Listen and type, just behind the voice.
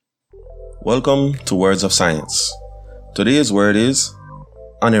Welcome to Words of Science. Today's word is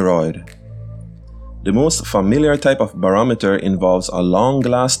aneroid. The most familiar type of barometer involves a long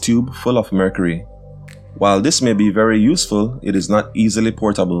glass tube full of mercury. While this may be very useful, it is not easily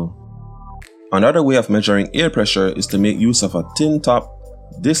portable. Another way of measuring air pressure is to make use of a tin-top,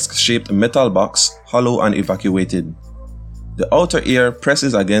 disc-shaped metal box, hollow and evacuated. The outer air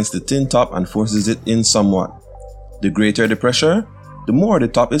presses against the tin top and forces it in somewhat. The greater the pressure, the more the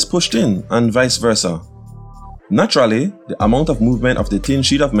top is pushed in, and vice versa. Naturally, the amount of movement of the thin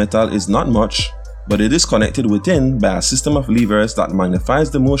sheet of metal is not much, but it is connected within by a system of levers that magnifies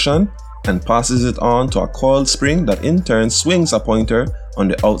the motion and passes it on to a coiled spring that in turn swings a pointer on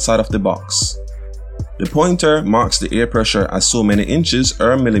the outside of the box. The pointer marks the air pressure as so many inches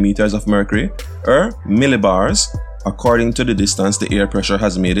or millimeters of mercury, or millibars, according to the distance the air pressure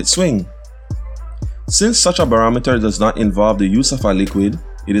has made it swing. Since such a barometer does not involve the use of a liquid,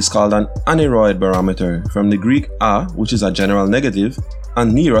 it is called an aneroid barometer, from the Greek a, which is a general negative,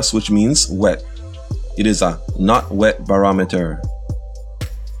 and neros, which means wet. It is a not wet barometer.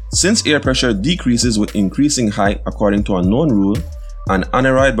 Since air pressure decreases with increasing height according to a known rule, an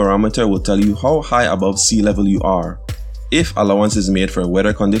aneroid barometer will tell you how high above sea level you are, if allowance is made for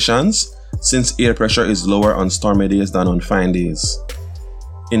weather conditions, since air pressure is lower on stormy days than on fine days.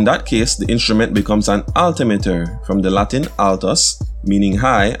 In that case, the instrument becomes an altimeter, from the Latin altus, meaning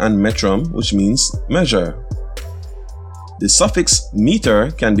high, and metrum, which means measure. The suffix meter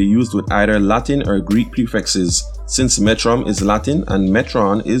can be used with either Latin or Greek prefixes, since metrum is Latin and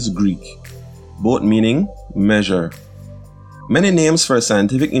metron is Greek, both meaning measure. Many names for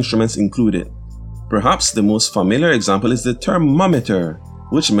scientific instruments include it. Perhaps the most familiar example is the thermometer,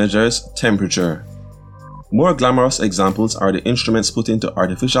 which measures temperature. More glamorous examples are the instruments put into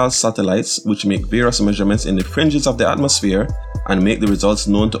artificial satellites, which make various measurements in the fringes of the atmosphere and make the results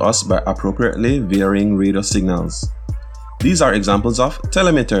known to us by appropriately varying radio signals. These are examples of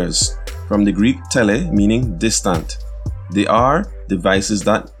telemeters, from the Greek tele meaning distant. They are devices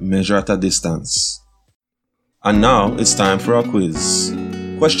that measure at a distance. And now it's time for a quiz.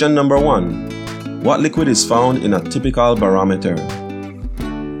 Question number 1. What liquid is found in a typical barometer?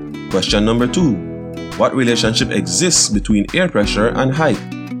 Question number 2. What relationship exists between air pressure and height?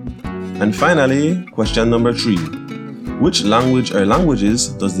 And finally, question number 3. Which language or languages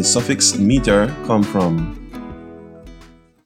does the suffix meter come from?